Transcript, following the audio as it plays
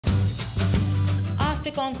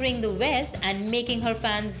After conquering the West and making her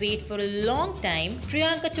fans wait for a long time,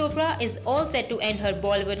 Priyanka Chopra is all set to end her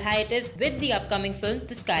Bollywood hiatus with the upcoming film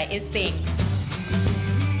The Sky is Pink.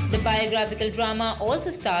 The biographical drama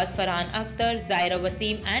also stars Farhan, Akhtar, Zaira,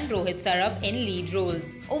 Wasim and Rohit in lead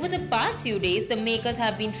roles. Over the past few days, the makers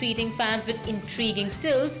have been treating fans with intriguing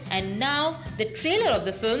stills, and now the trailer of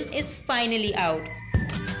the film is finally out.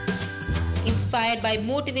 Inspired by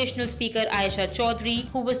motivational speaker Ayesha Chaudhary,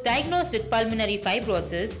 who was diagnosed with pulmonary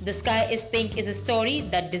fibrosis, The Sky is Pink is a story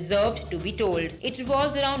that deserved to be told. It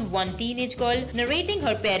revolves around one teenage girl narrating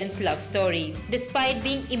her parents' love story. Despite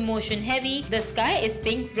being emotion-heavy, The Sky is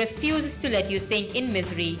Pink refuses to let you sink in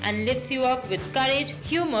misery and lifts you up with courage,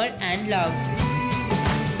 humor and love.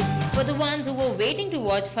 For the ones who were waiting to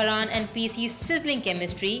watch Farhan and PC's sizzling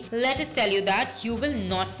chemistry, let us tell you that you will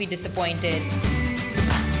not be disappointed.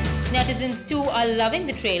 Netizens too are loving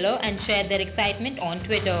the trailer and shared their excitement on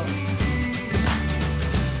Twitter.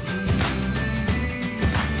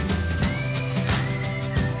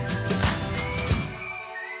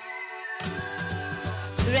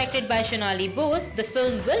 Directed by Shonali Bose, the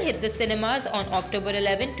film will hit the cinemas on October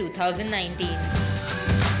 11, 2019.